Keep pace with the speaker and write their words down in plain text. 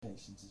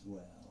Patients as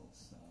well.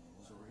 So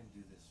we're gonna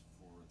do this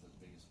for the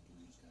biggest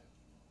blues guy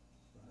we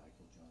know,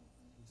 Michael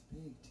Jonathan. he's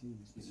big too.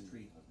 He's a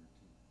tree hugger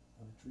too.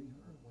 Oh, a tree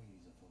hugger. Wait,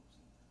 he's a folk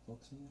singer.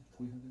 Folk singer,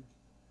 tree hugger,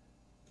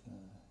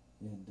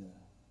 and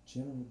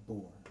General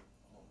Bohr.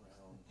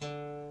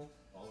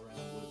 All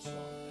around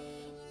Woodstock.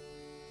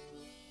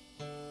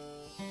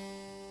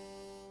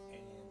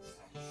 And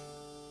action.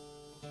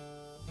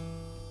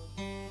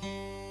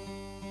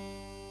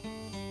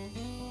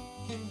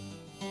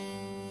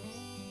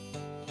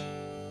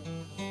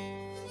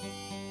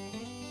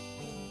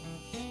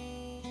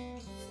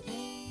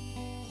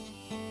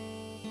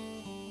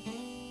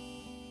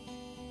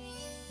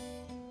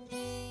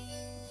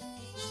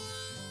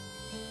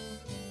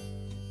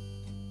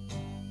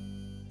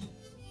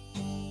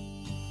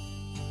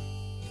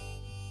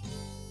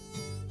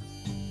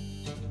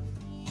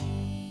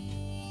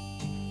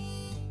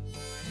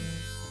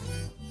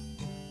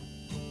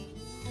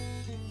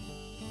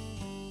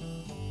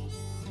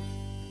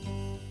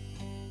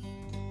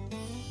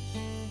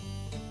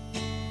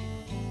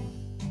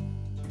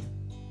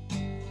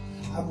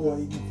 I'm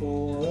waiting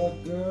for a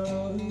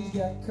girl who's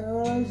got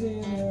curls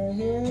in her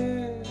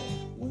hair.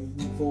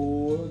 Waiting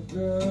for a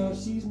girl,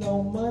 she's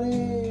no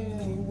money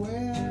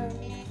anywhere.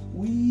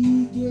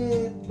 We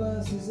get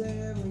buses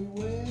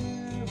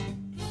everywhere.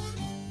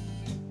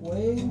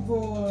 Waiting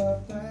for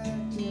a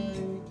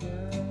factory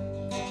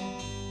girl.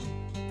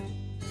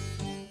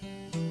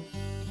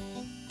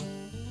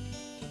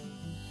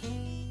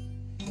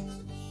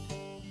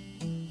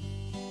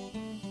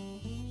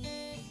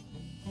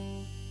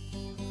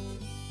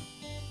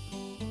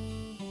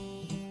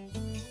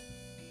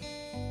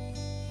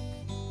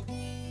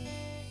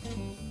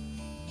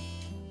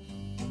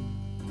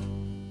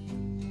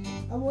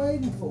 I'm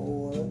waiting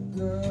for a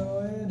girl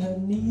and her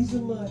knees are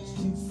much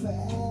too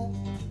fat.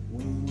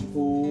 Waiting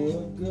for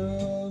a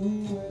girl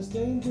who wears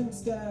things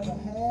instead of a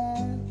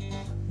hat.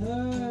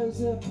 Her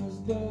zippers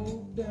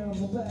both down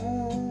the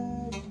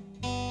back.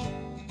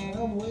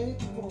 I'm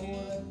waiting for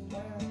a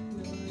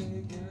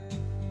factory girl.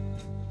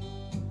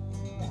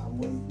 I'm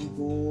waiting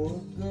for a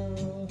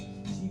girl,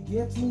 she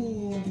gets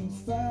me in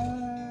B5.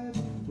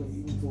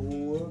 Waiting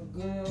for a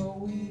girl,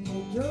 we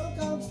get drunk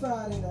on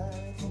Friday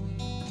night.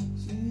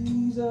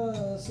 She's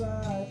a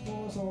sight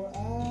for sore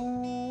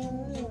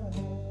eyes.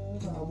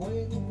 I'm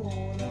waiting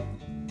for that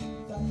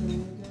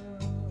factory girl.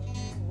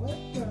 What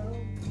girl?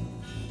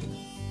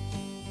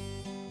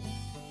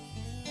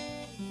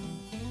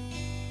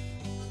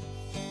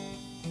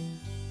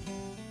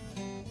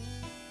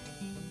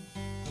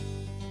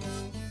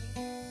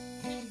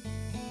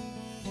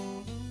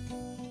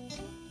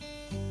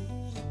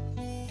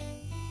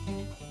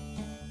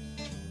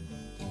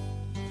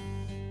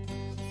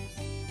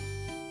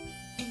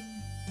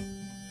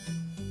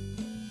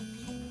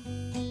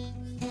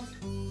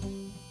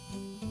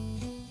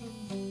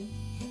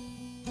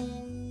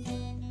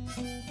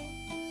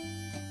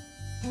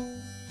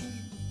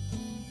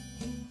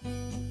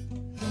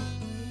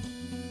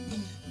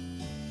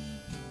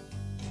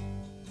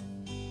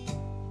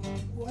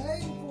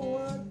 Waiting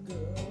for a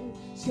girl,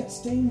 she got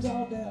stains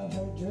all down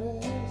her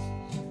dress.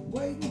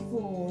 Waiting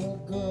for a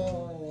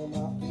girl, and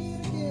my feet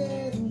are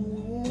getting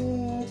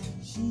wet.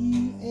 She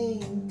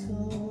ain't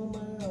come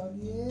out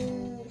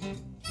yet.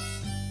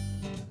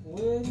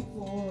 Waiting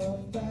for a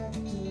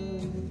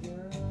factory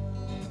girl.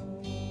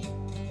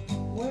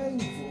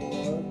 Waiting for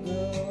a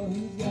girl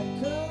who's got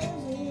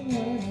curls in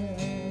her hair.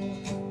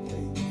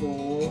 Waiting for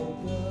a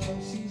girl,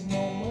 she's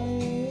no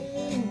money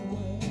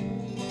anywhere.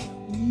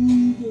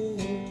 We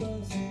get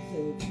buses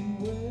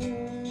everywhere.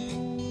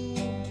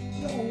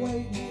 You're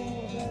waiting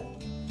for that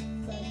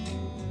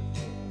factory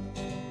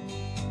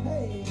girl.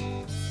 Hey.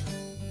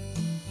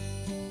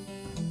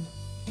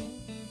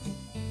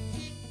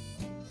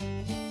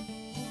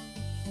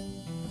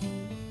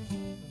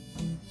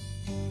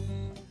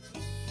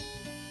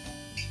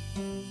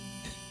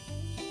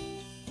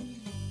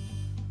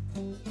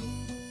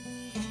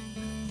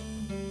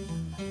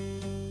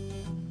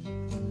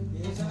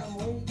 Yes, I'm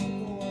waiting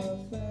for a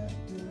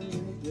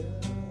factory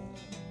girl.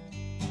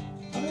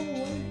 I'm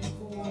waiting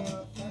for a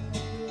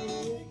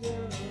factory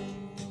girl.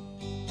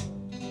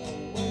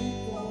 I'm waiting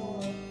for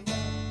a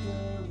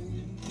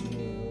factory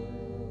girl.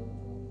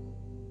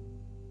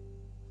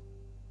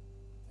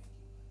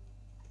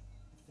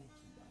 Thank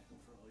you, Michael,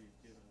 for all you've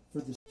given. For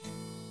the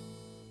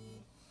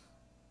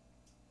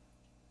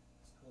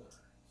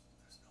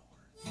There's no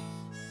words.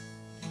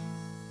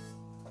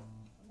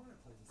 I'm gonna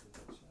play this at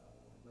that show.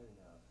 Maybe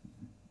not.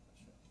 That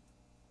show.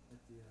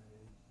 At the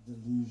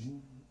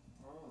delusion.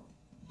 Oh.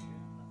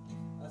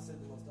 I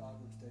said the most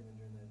awkward statement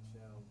during that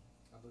show.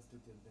 I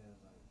listened to it the other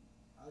day.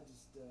 I was like, I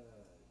just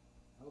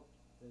hope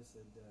they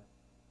said,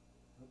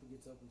 hope it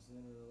gets open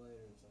sooner or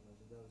later or something. I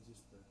said that was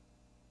just the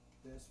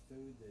best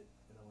food that,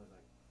 and I was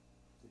like,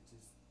 it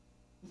just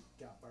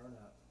got burned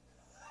up.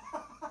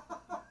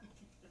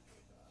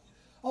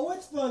 Oh,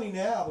 it's funny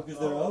now because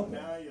they're open.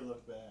 Now you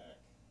look back.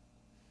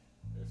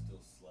 They're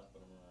still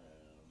slapping them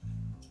around.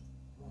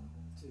 1,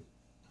 2,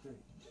 3,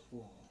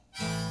 4.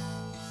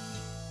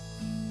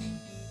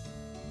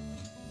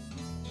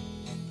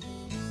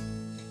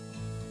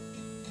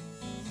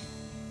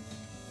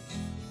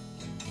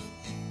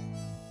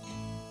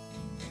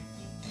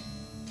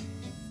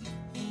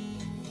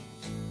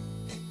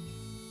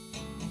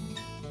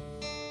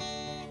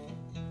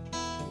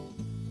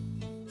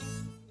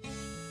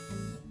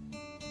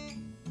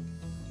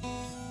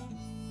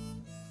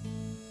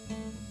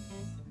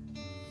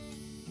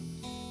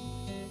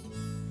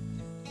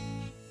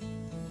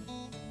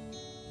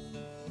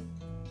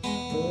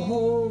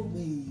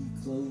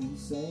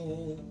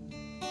 saying,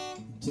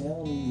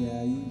 tell me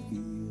how you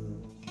feel.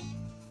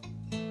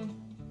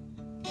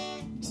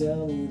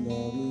 Tell me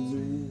love is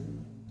real.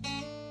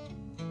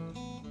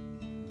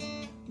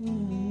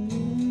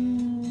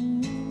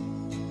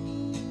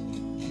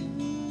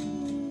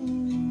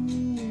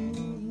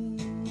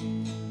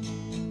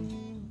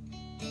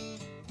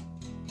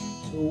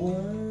 The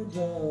words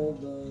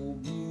of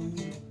love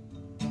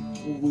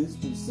you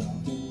whisper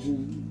soft and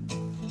true.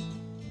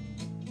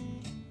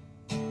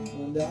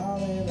 And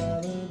darling, I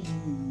love you.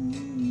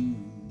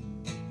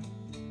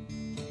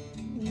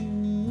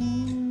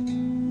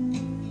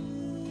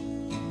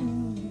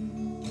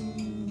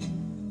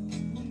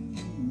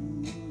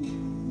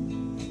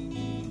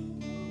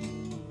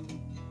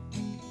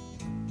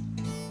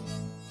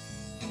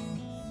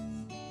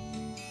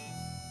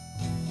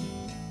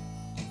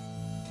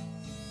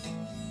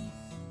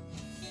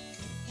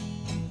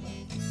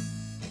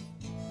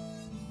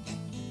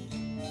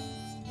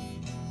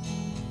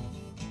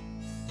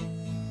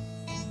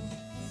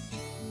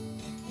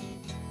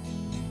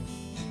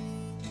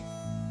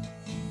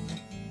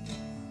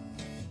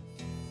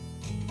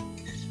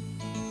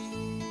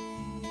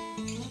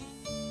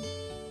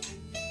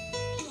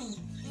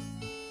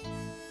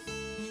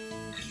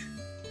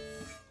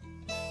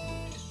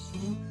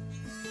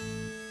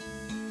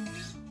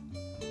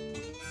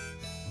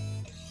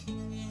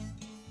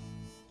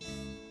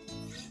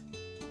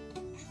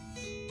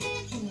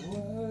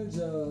 Words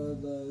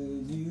of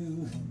love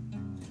you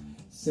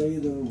say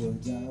the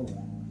words I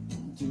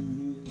want to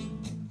hear.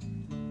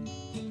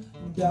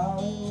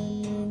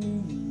 Darling, when you're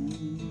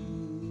near.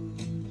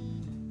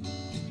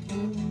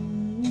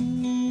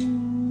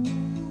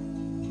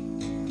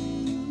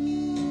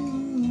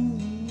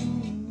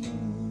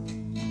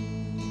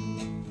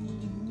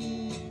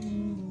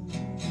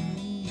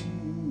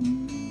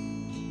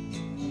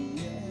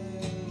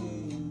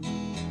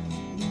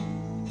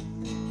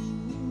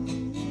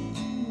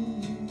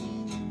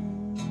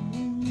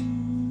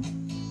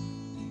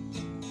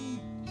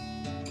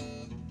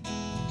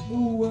 The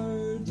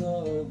words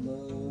of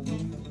love you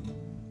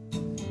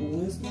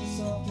whisper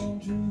soft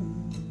and true.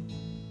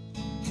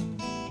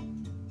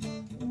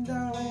 And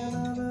darling,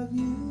 I love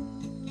you.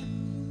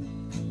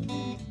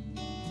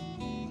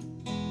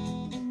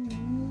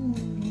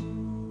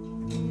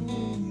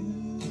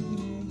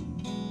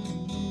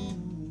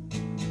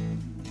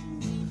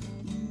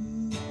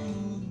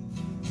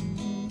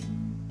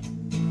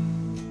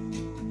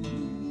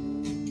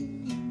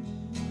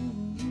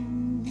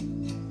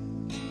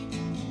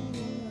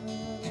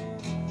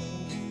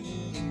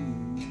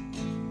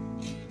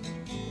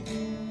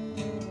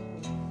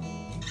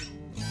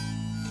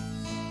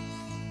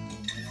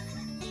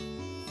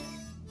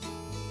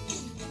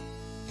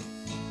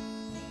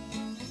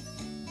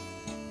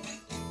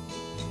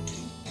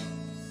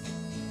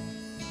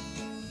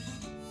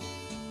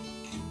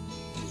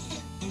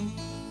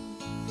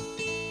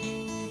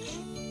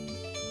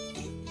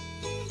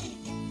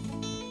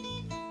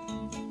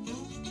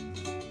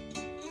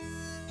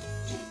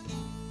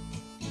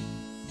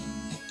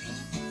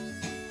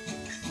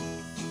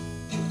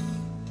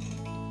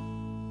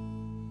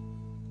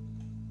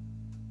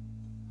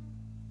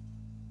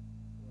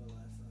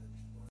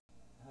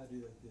 How do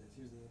you like this?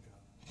 Here's the intro.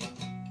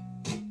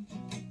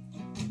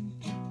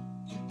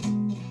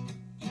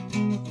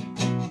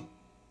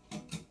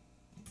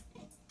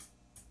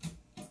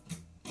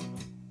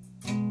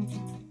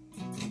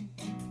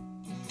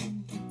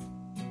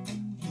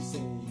 You say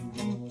you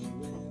wanna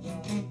wear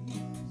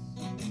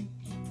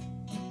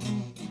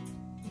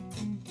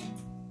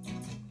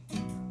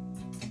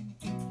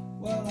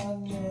well, I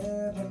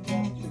never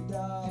got the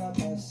dollar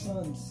by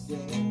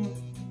sunset.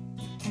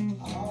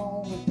 I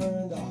always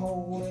burned a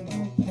hole in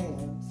my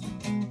pants.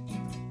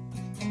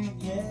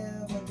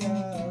 Never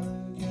got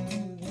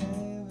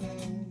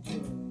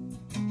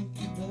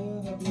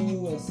never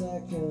blew a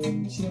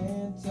second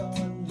chance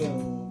on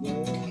love.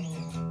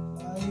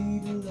 I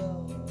need a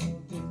love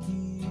to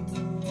keep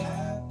me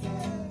happy.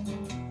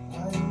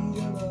 I need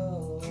a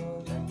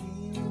love to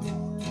keep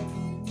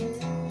me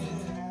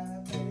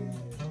happy.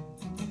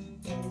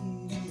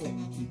 Baby,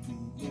 won't you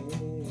keep me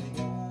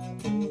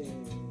happy?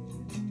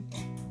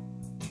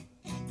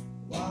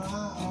 Well,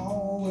 I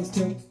always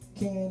took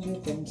candy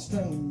from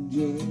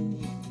strangers.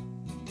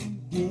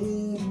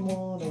 Didn't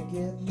wanna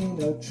get me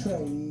no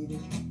trade.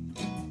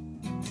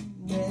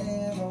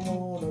 Never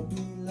wanna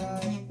be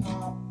like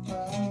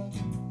Papa,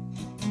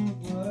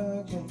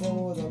 working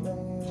for the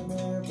man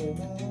every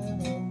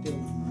night and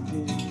day.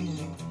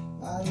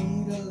 I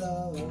need a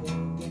love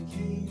to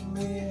keep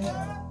me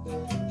happy.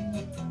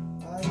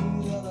 I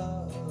need a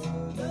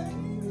love that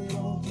really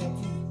won't keep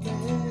me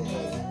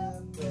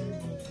happy.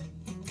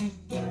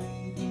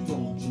 Baby,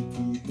 won't you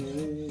keep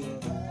me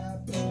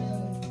happy?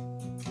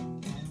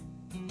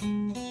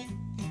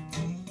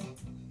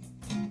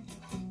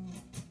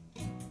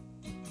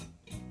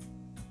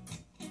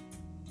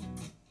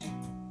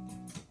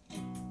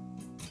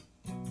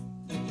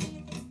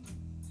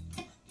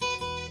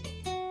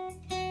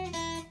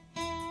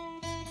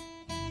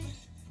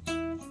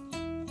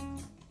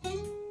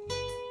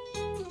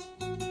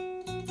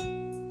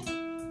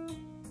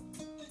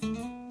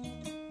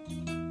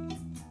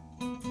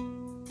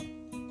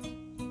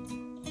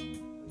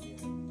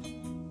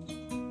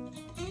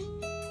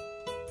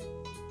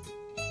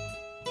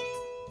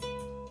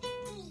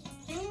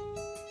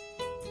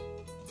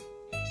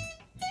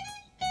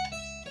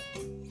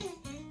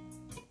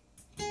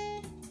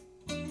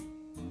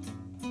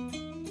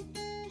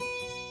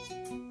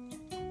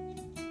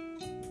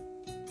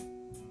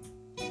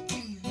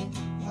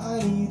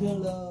 need a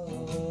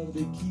love to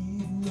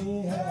keep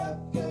me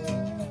happy.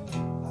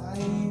 I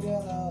need a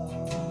love,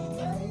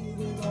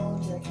 baby,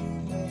 won't you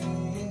keep me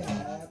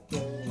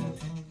happy?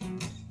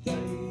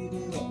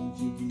 Baby, won't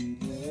you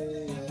keep me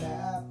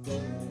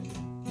happy?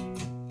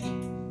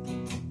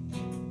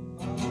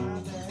 I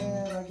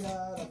never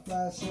got a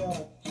flash of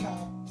a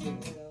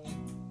cocktail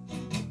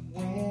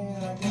when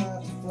I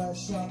got to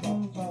flash up a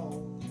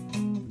phone.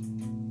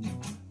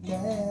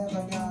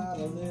 Never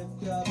gotta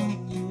lift up a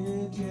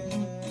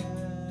religion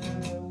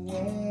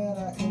when I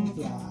can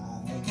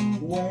fly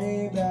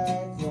way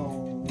back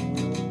home.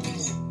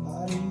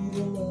 I need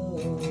a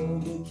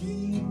love to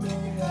keep me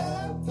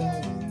happy.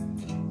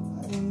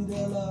 I need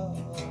a love,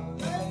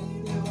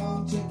 baby,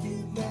 won't you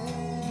keep me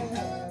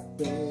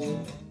happy?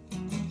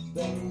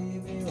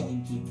 Baby,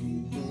 won't you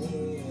keep me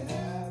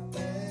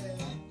happy?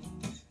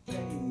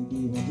 Baby,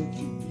 won't you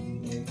keep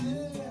me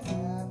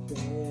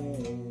happy?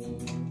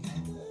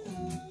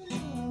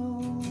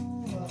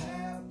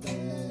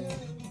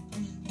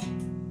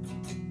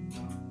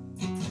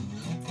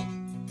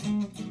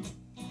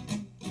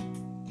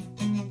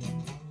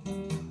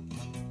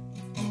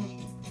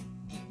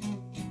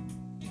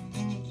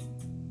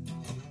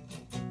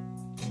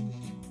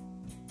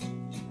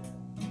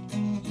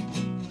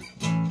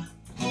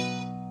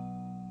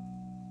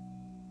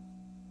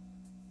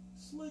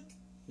 Slick.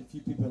 If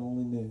you people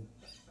only knew.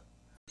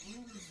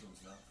 This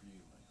one's not for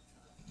you, Michael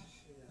John.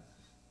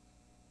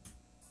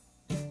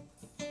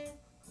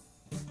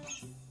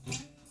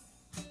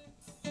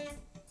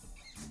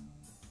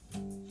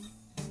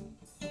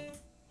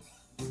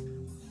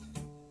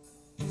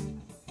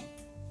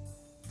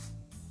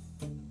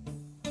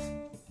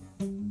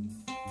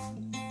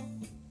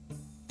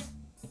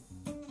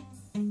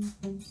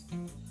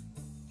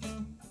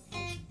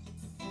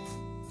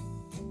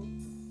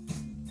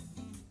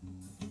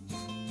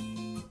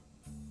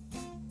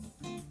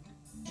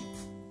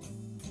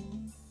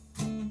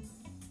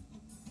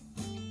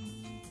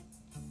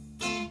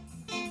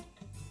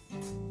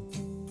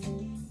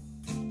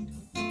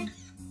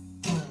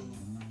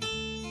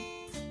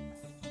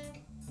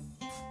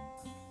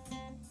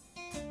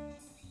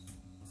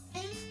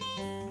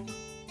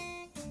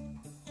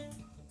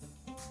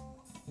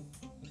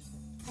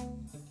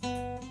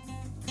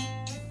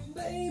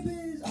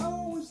 Baby's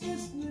always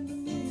listening to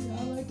me.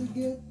 I like to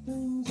get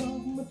things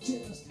off my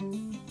chest.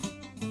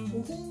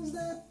 And things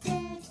that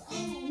don't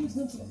always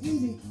look so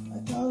easy.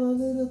 Like all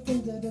the little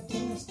things I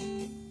detest.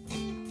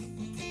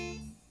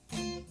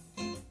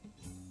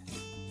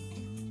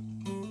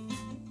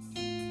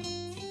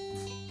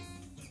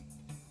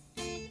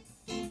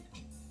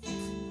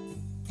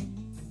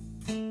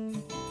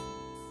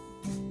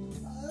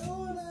 I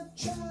wanna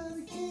try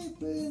to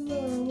keep in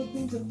love with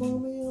things that bore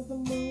me up the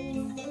moon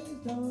and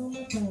waste all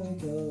my time.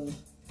 'Cause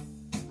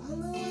I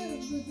know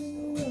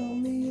everything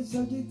around me is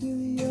subject to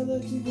the other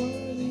chick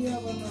worthy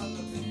of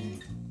another me.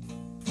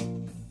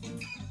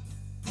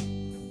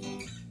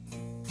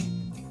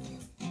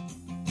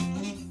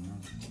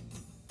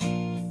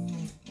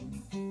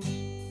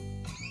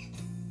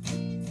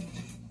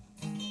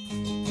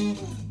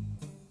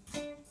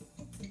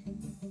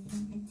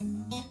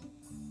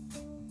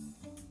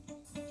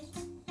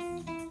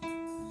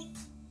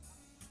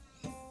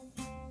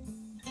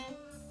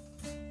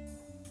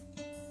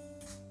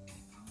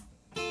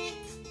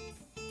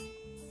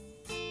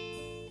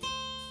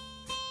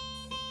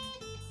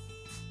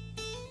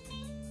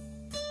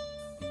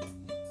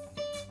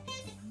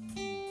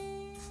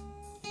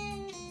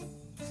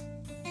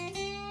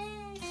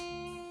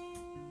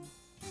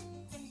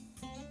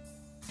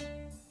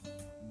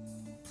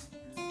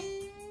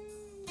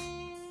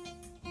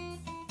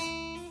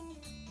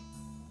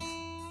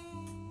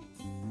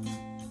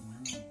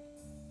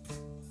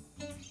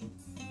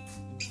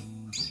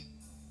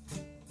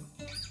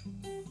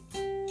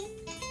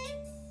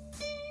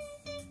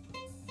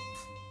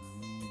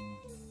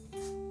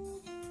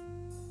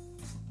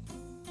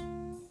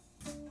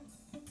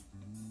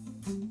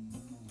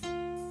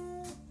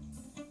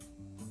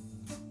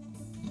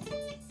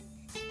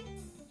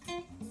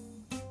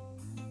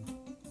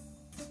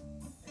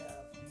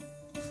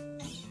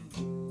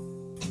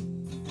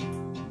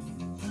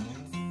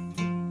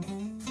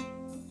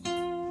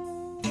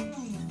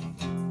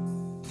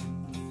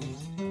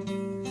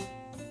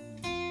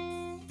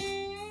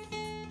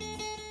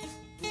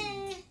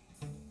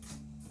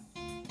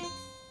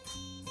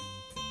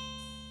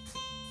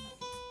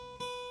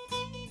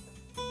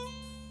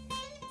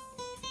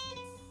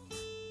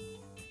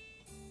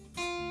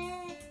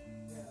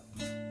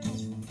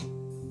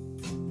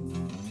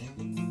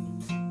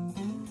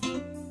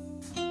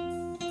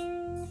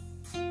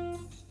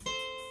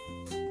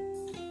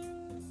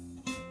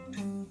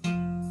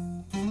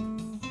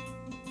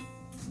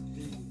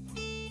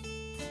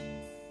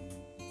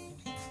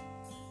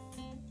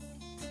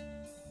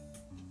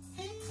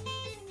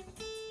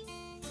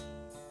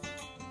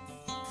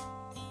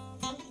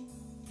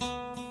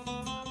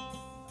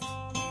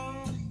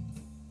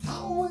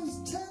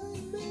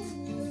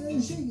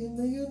 shaking,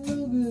 they got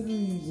no good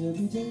reason to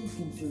be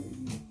taken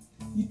free.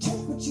 You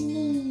take what you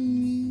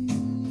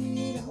need.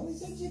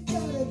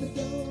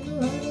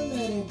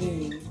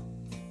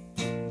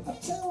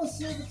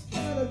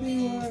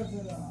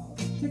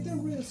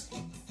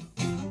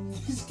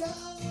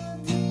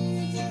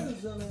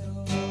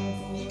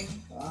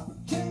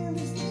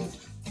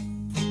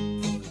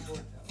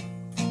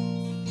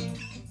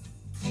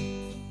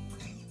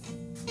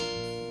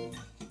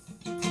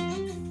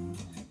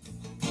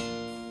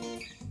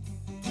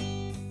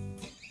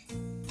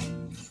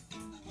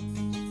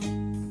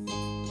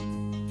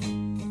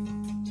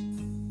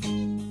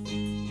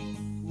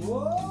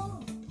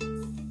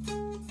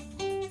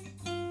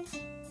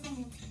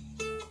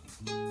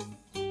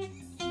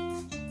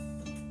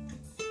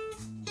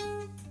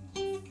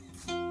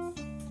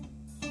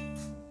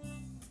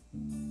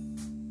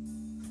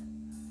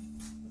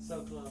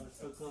 close,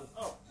 so close.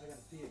 Oh, I got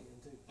to pee again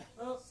too.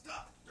 Oh,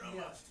 Stop! Drum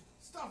yeah. out!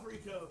 Stop,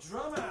 Rico!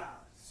 Drum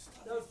out.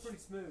 That was pretty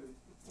smooth.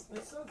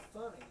 It's so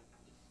funny.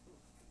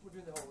 We're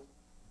doing the whole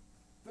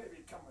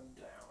baby coming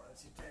down and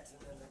she's dancing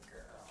in the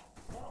girl.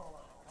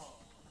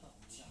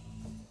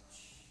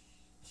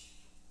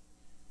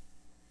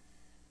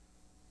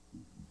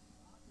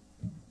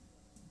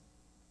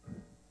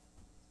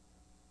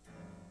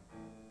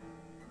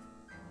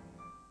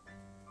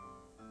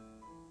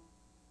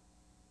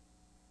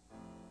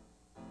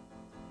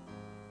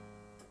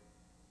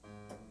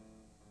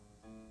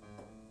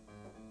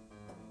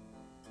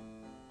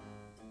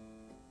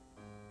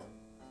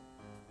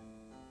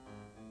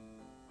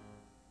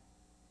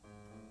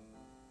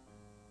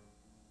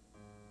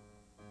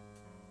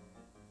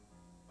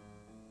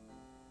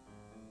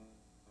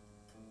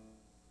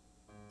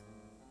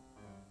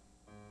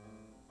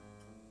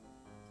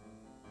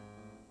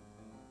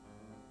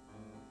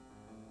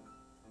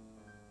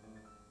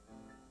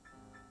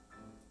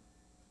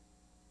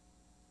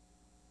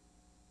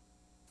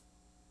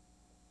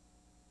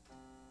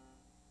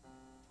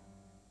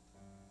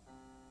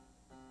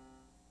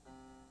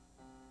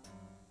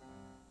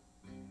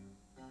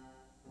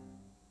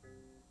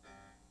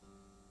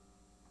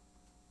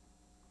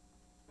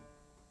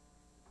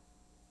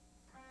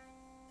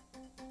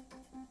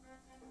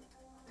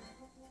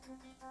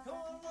 Come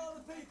on, all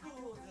the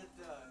people that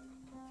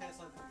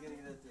canceling from getting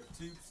at the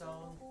tube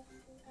song.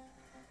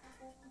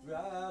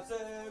 I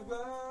say,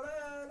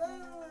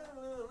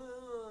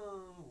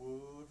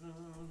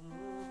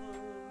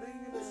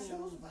 The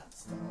show's about to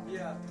start.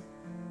 yeah.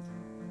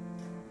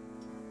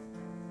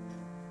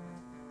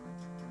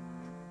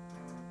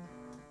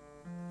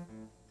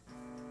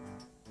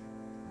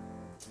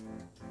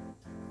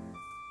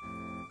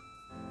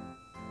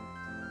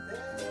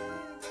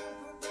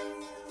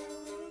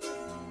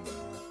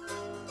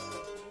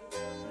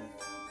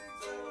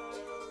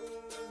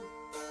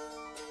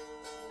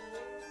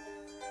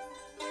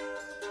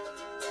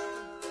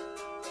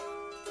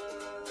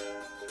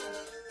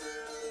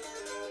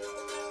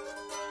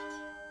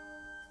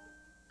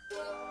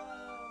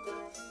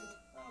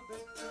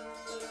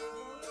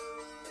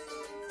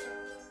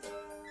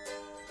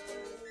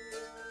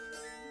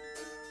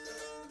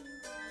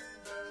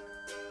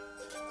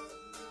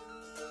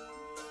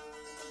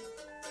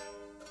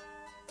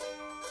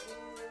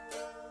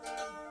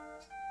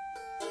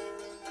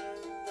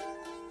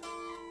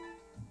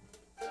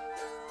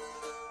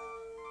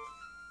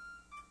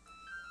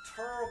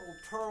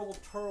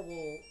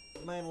 Terrible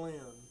mandolin.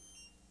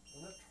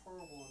 They're not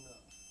terrible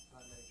enough by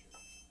nature.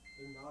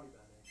 They're naughty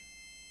by nature.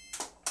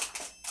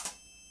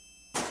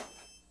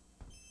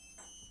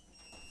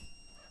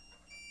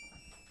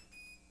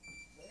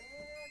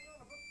 They're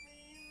gonna put me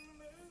in the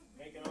mood.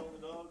 Making all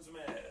the dogs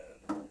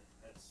mad.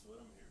 That's what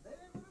I'm here for.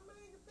 They're gonna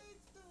make a big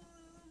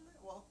storm.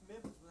 Well,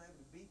 Memphis was able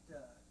to beat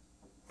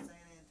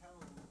San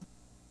Antonio.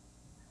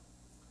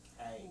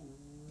 Hey.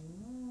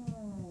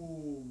 Ooh.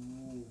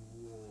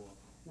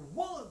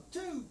 1,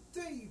 2,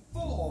 3,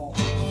 4.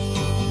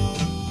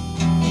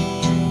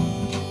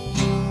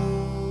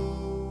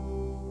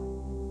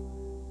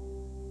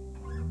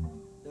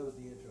 That was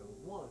the intro.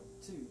 1,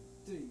 2,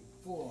 3,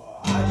 4.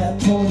 I got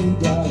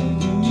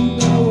 $20. You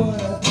know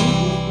what I do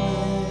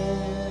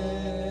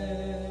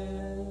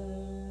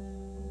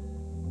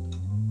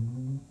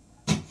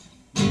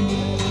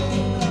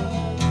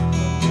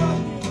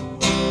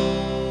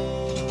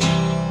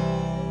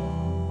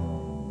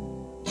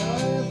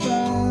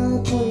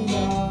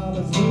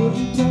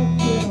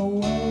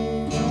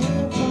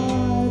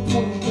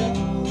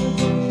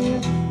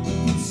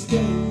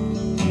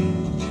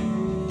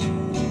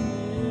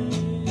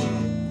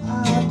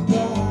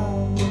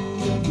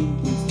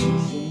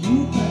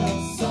with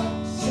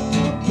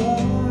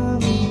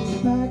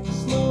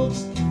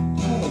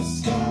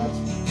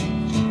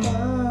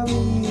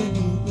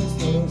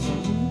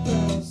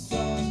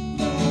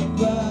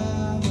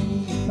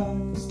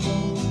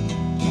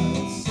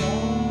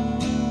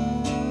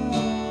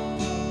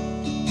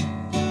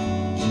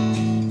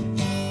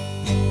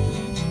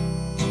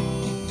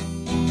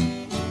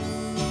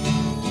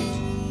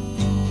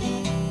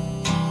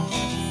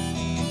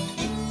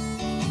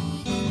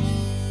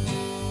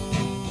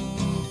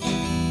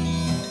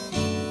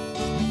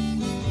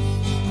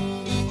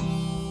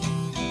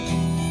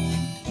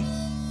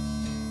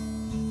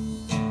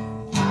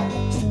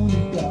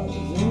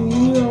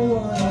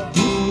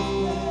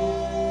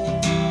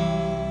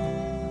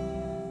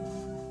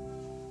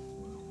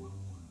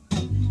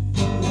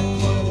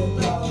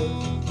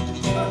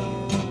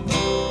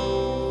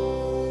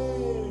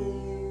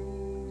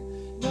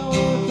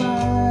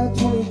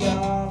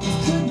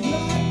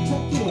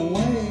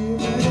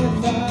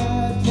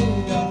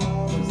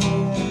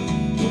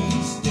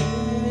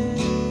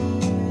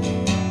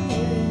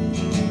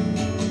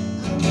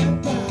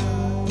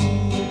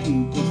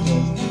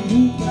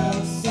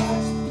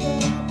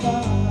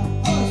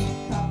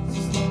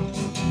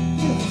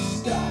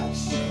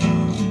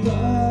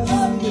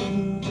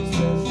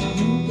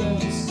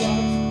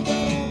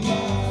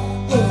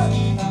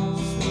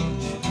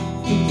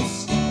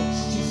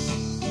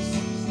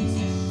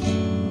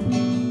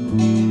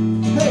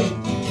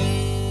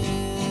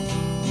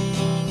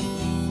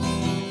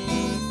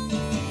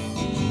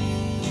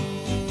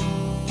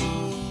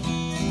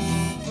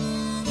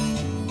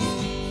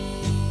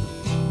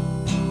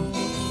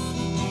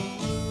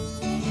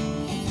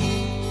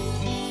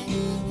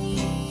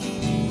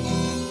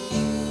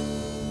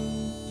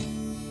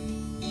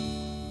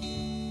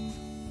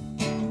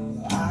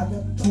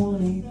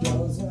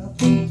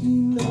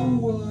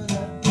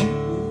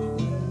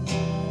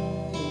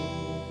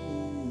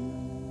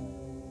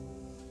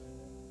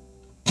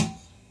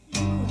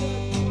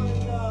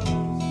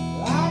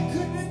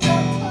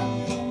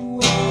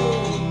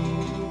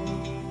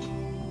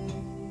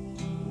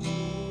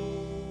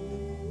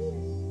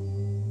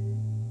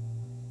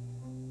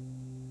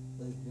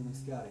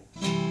got it.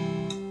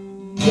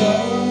 No.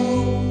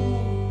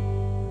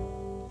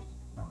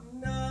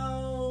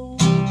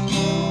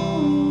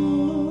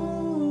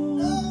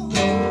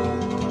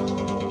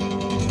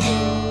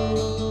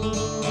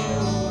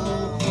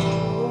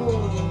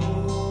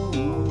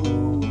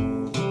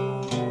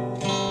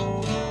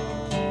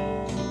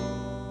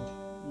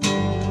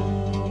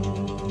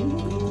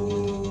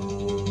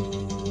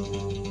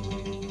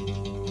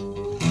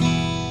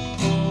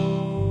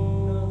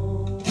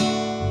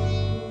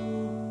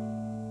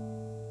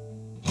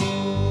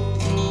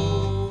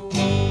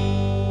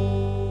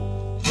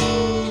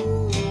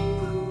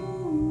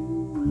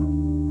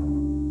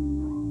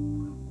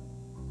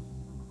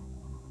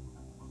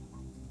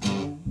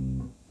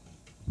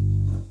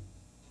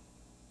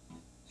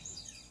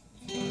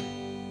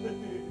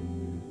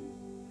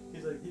 He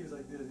was like this. He was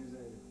like,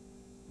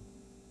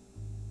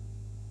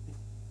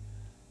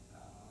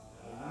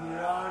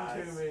 you're on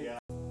to me. Yeah.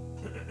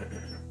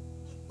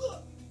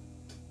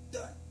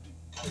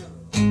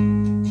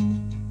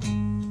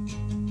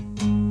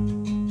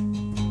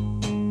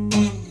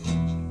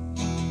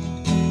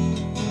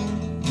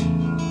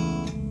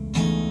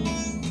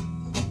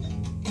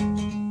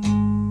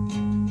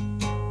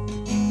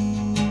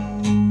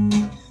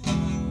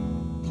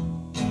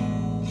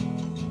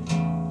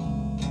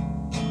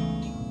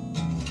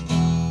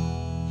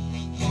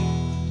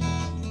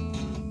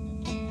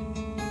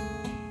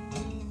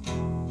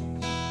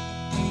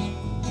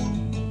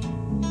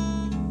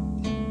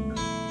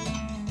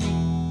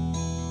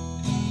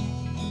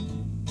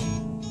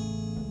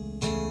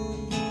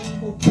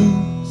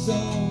 Boots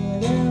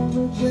on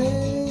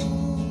everything,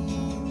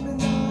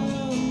 and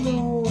I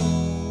know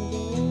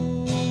it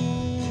is.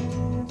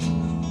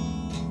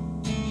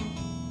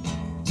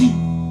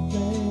 Deep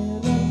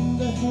and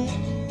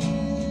underhand,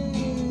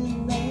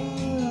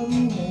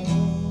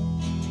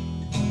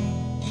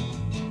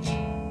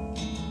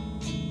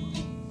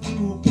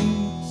 I'm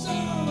boots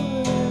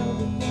on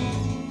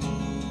everything,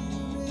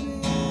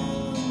 and I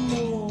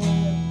know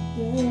it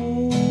is.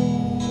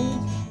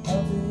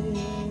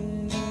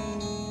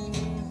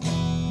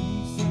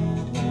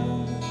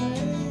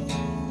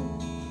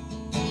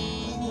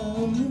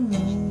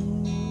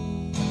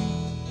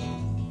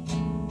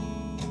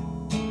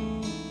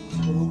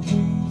 Of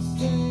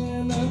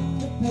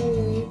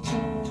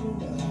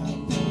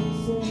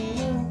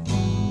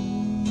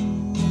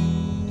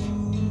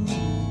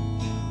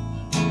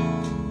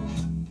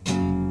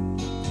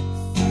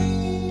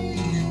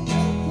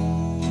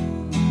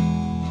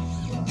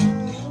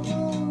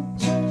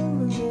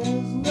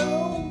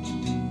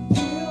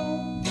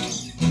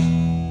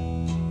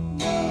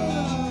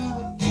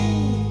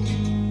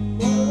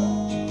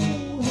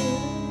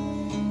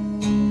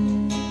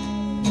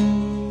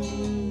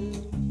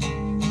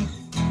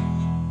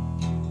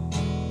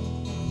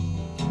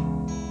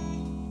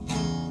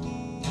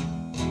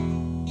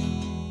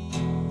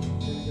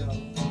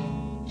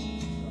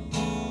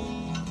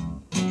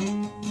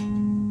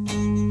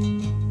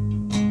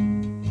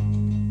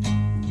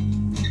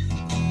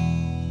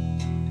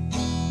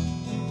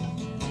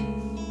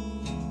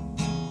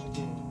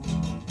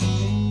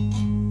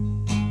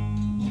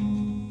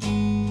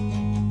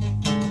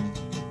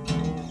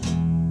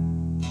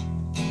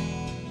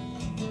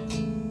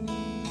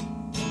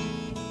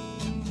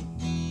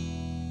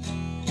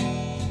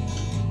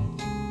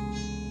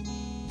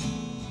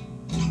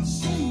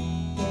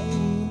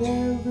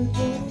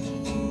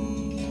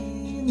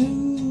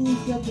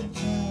Got the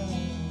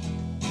time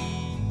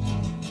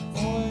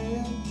for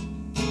it.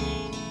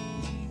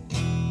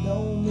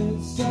 Don't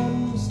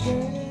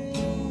misunderstand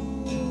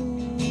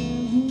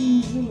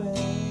who's the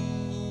man.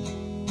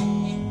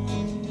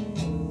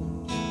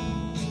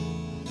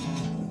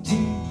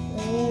 Teeth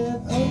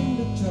and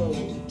undertow,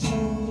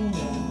 turning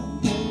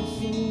out,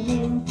 pacing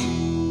and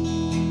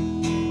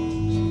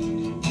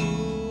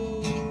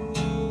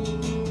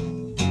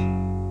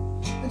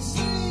and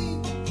see,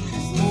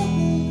 it's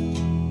nothing.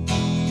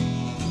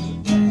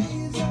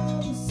 Days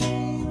are the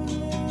same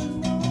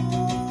and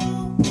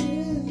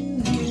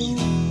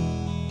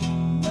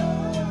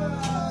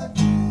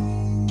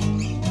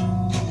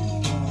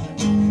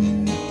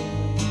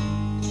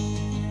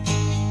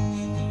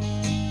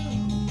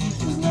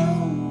there's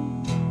no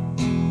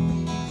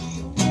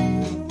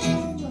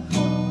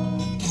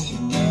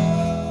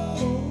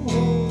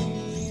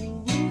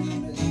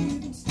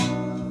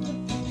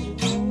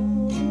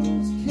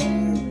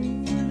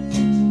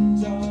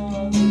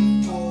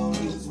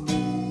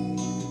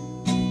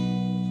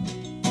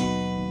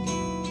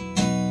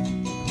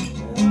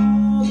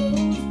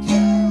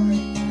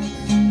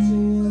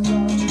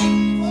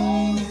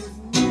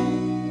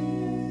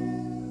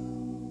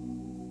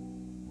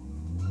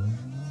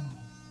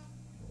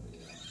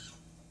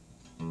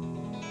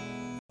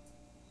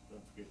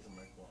Don't forget to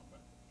make one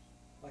backwards.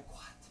 like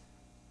what?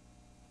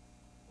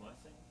 Will I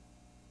sing?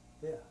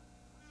 Yeah.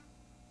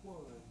 1,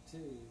 2,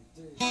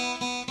 3.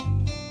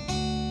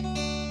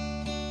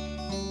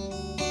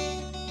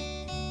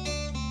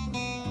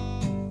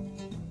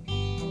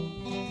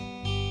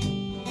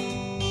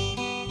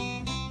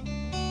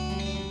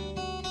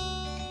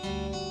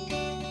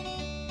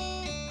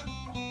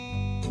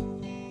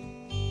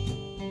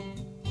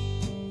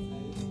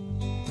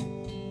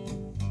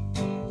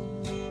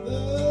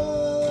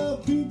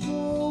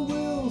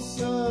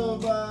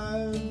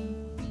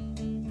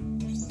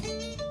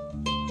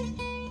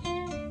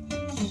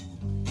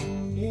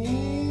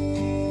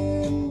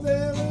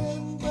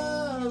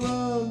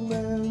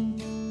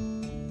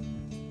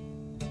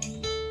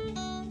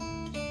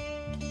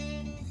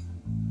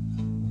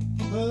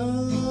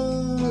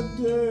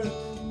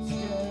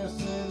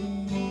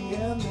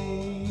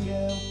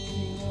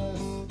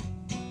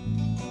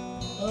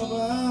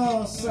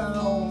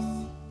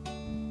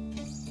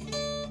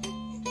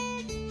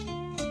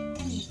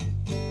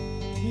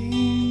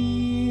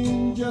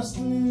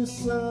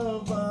 justice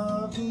of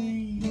our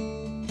greed.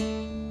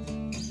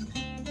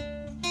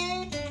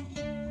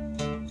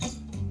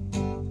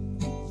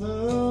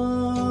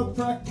 The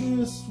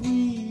practice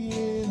we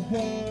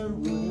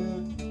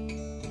inherit,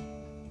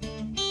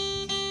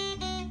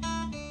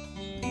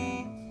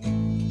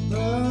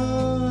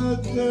 the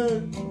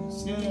dirt,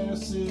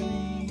 scarcity,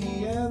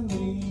 and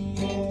the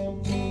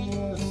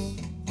emptiness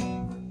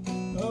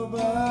of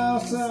our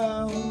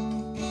sound.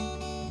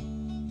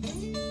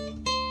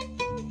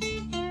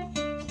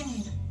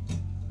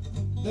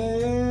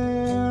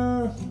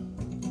 There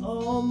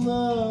on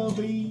the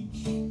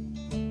beach,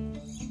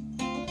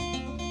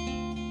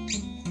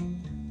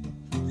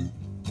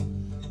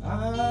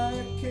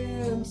 I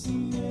can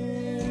see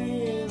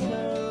it in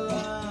her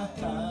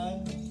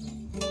eyes.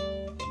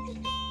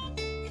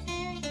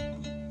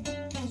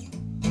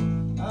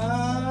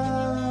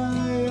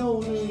 I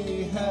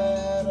only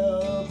had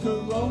a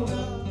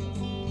Corona,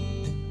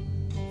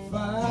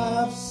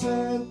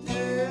 5-cent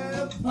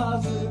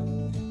deposit.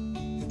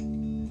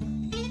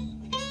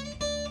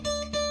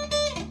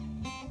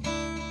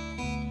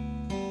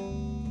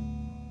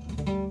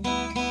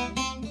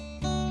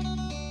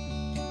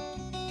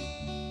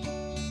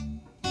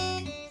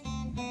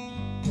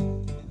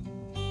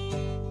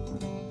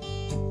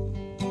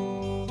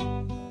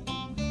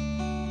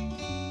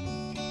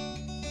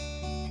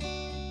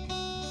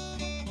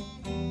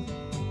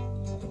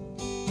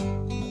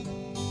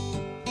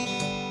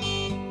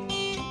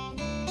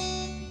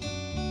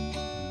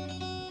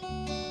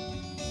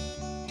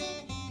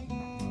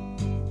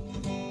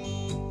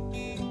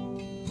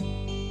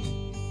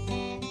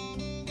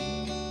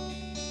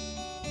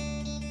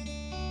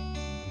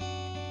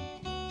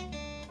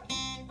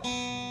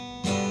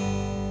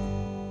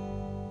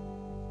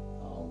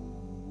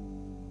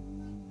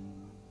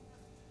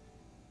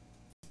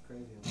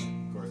 Crazy.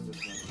 Of course, this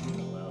one's not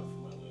allowed for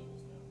my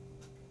levels now.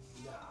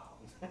 No.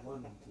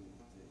 1, 2,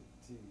 3,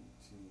 2,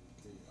 2,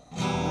 3. I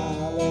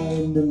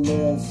learned a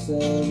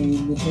lesson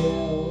in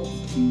hell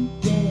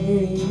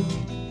today,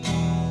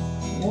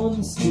 one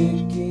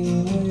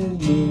sticking with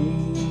me.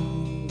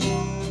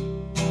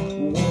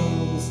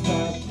 One's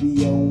not the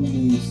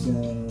only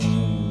sign.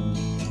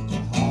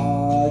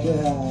 Hard to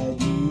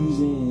hide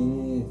using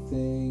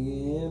anything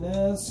in a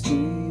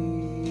screen.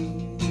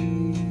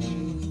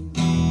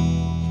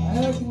 I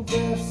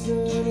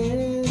confession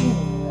in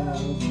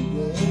hell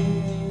today.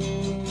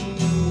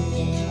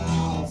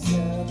 All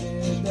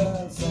sounded the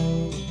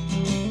same.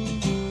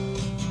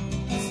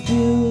 I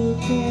still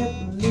can't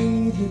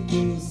believe that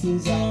this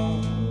is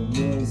all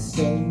the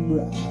same.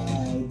 I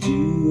do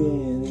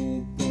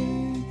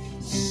anything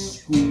to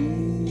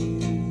scream.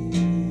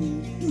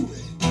 Do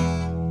it.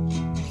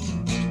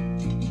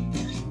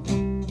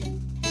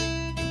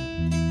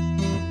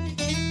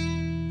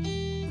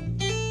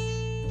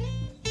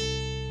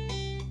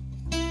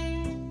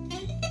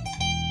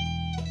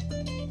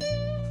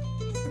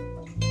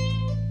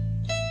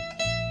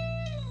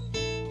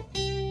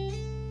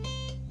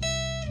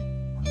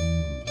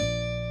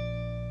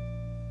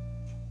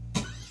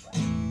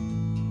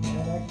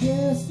 And I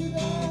guess that I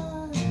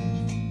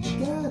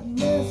got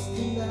messed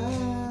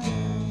tonight.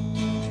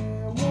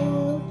 I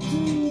want to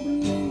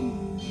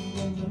believe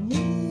in the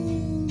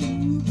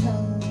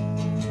meantime.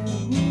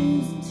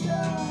 Reason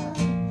start.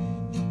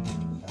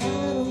 I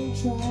don't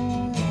try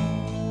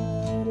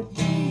to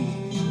be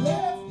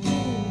left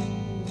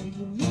in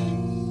the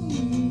meantime.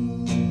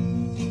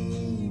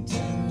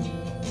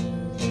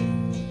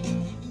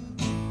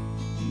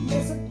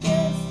 Yes, I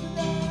guess that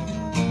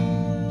I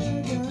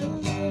got a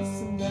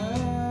lesson now.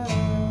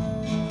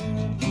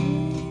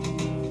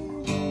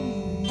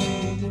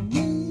 In the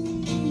meantime,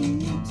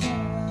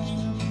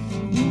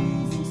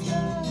 reason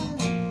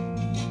start.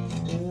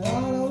 And I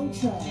don't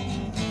try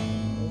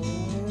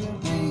to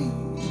be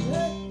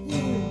left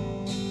in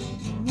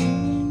the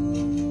meantime.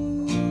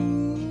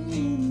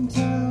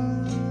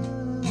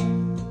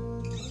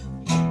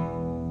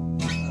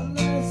 A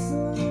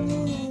lesson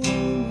in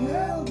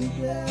hell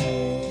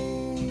today,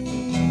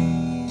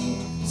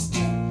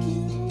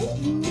 sticking with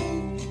me.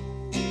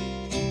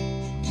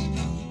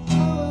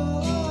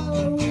 All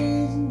the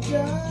reasons I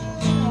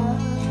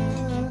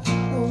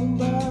don't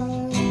buy.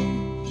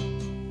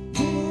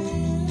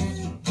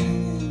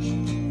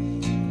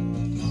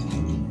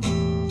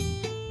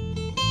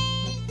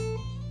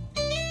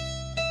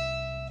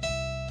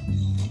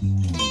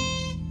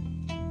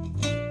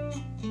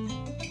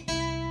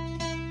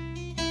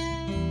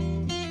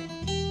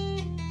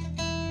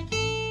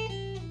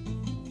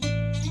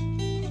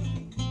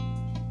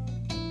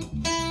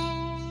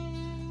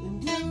 And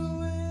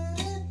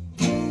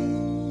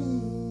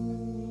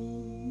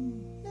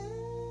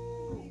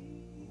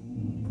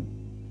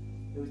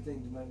do everything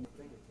to make my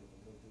fingerprint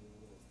go through the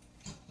wall.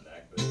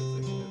 Blackbird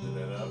singing in the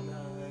dead of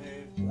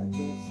night. Like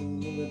this in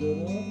the middle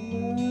of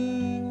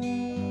night,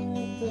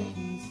 think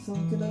he's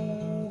sunken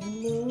out in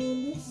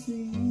the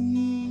sea.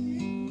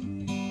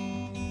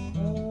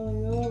 All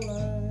your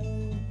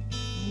life,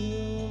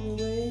 you're only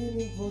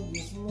waiting for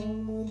this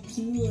moment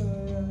to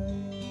arrive.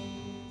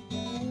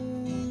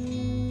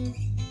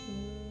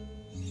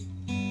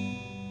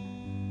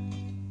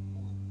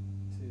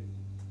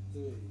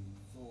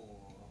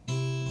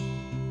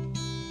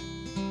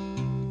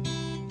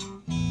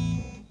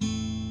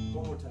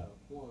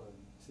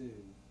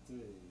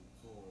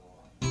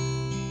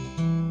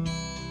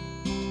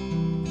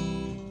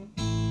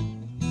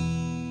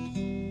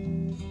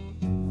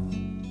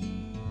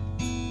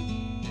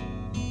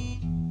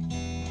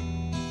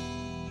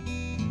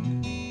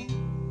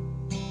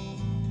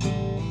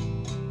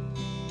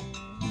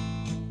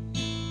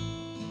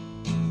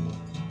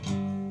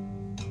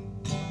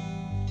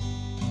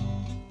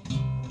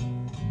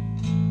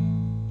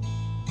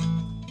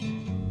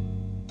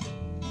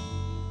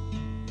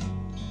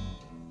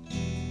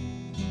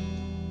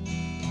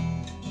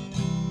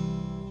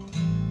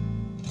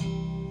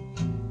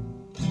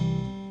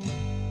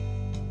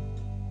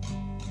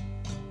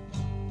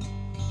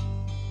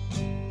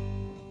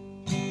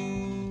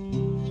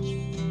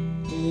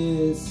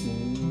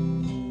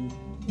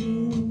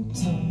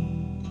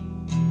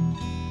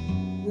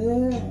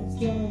 There's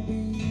gonna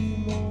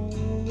be more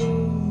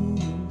rain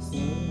and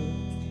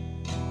sun,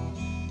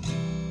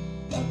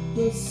 but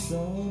the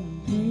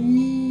sun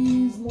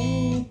breathes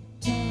more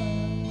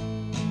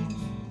time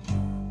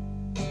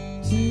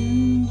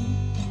to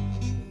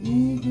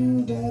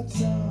eagle that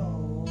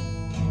song.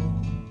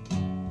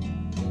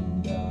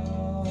 And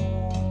I'll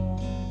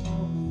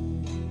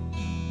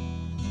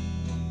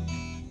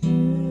be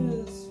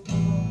this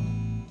one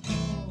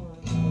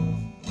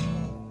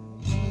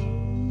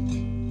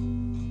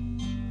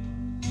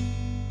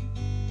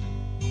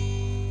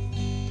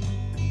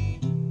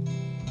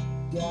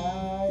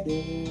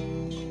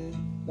guided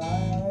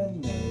by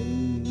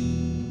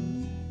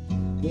name.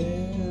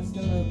 There's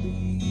gonna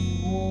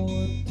be war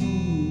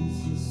to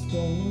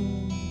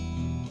sustain,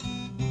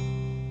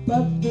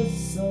 but the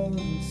sun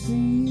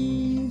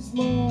sees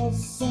more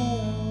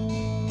signs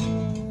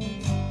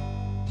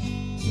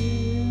to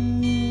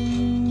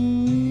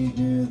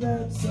do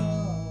that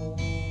song.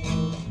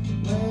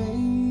 Rays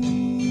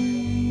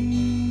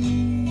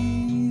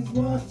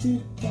wash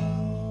it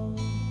down,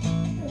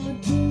 and the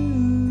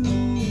two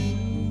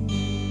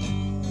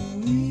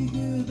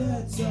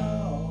that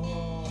song,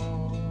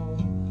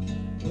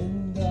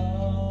 and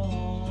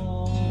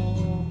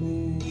all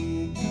because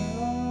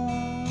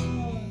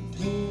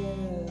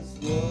this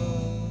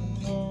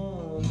was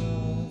on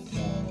us, I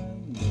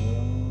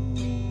know.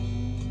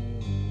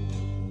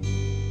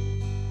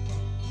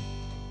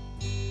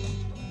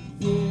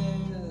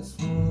 This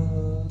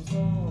was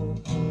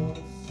on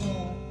us, I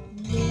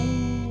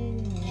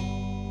know.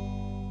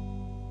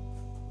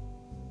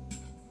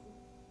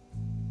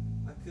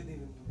 I couldn't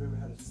even remember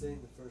how to sing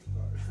the first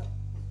part.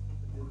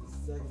 I did the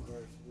second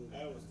verse.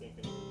 I was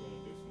thinking we were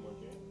going to do some more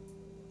jams.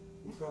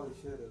 You probably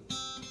should have.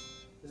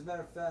 As a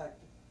matter of fact,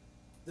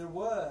 there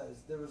was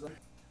like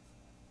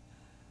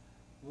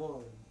 1,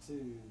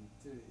 2,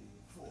 3,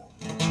 4.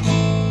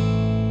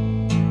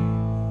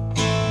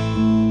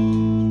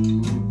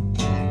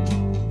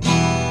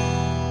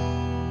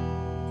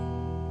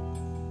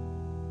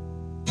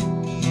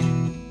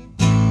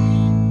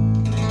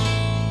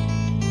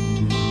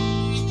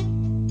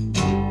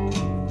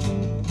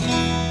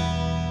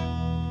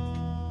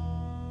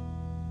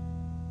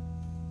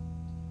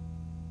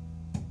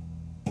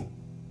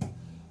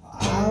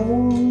 I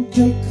won't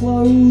take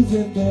clothes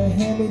if they're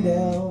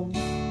hand-me-downs.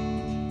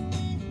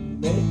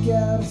 Make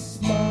out a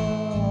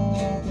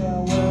smart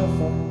and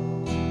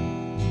well-found.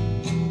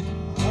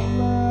 I'm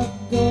not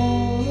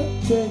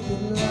gonna take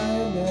it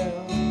lying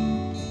down,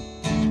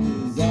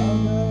 'cause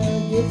I'm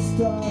gonna get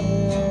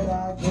started,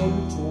 I go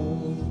to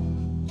town.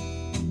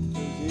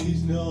 'Cause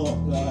he's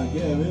not like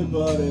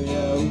everybody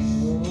else.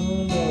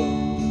 Oh no,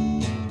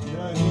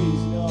 No,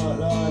 he's not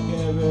like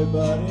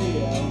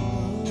everybody else.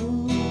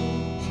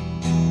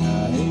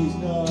 No, he's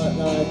not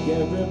like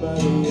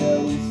everybody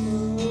else.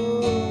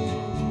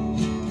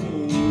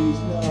 He's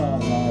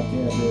not like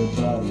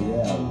everybody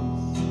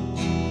else.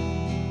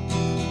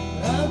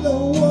 I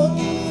don't want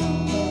to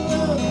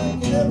live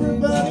like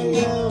everybody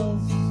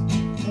else,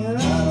 and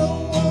I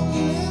don't want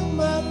to live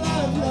my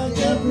life like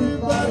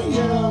everybody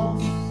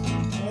else,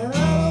 and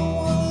I don't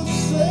want to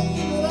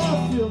say that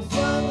I feel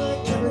fine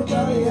like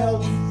everybody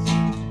else,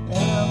 and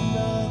I'm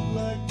not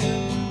like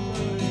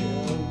everybody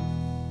else.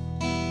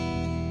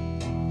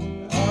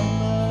 I'm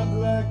not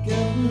like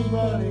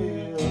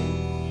everybody else.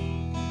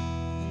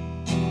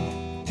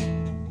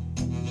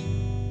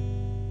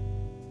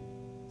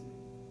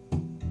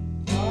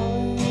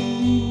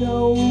 darling, you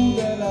know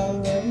that I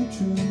love you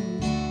true.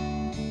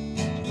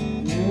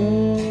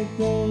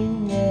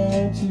 Anything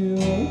that you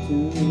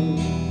do,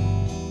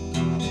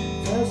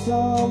 that's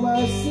all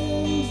my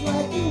sins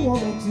like you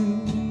want me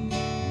to.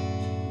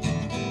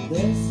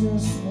 There's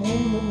just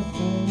one little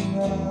thing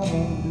that I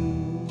won't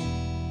do.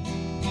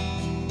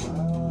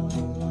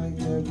 I'm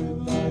like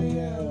everybody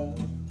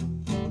else.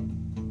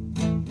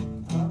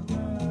 I'm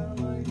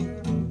not like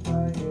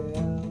everybody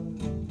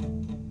else.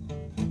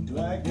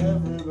 Like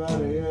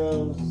everybody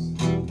else,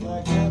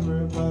 like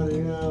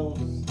everybody else,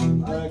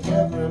 like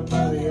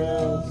everybody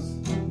else,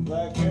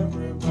 like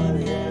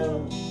everybody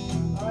else,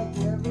 Like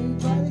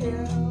everybody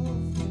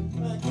else.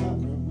 like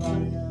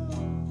everybody else.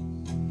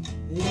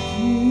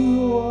 If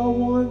you all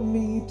want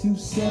me to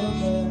settle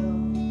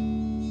down,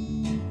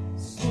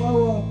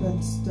 slow up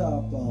and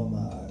stop all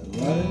my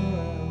running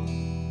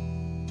around.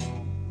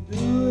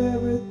 Do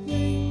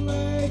everything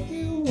like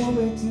you want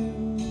me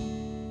to.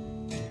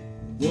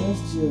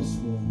 There's just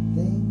one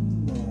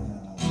thing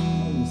that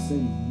I will say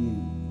to you.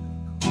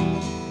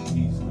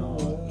 He's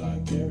not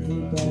like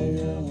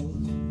everybody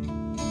else.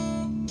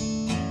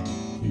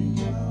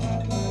 He's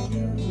not like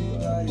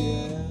everybody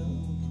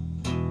else.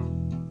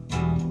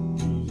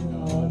 He's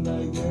not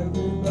like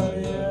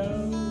everybody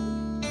else.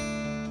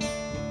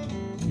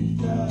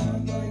 He's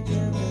not like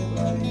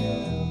everybody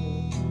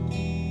else.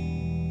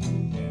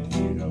 And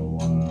he don't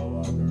wanna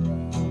walk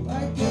around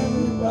like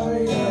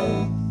everybody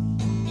else.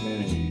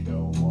 And he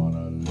don't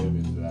wanna live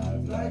his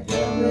life like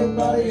everybody else.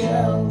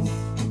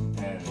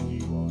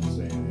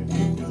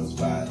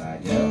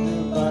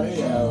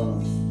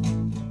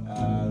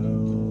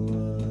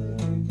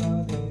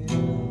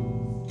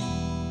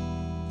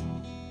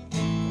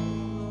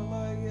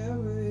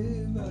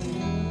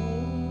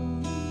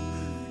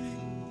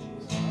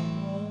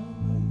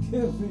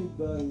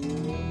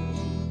 everybody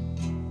else.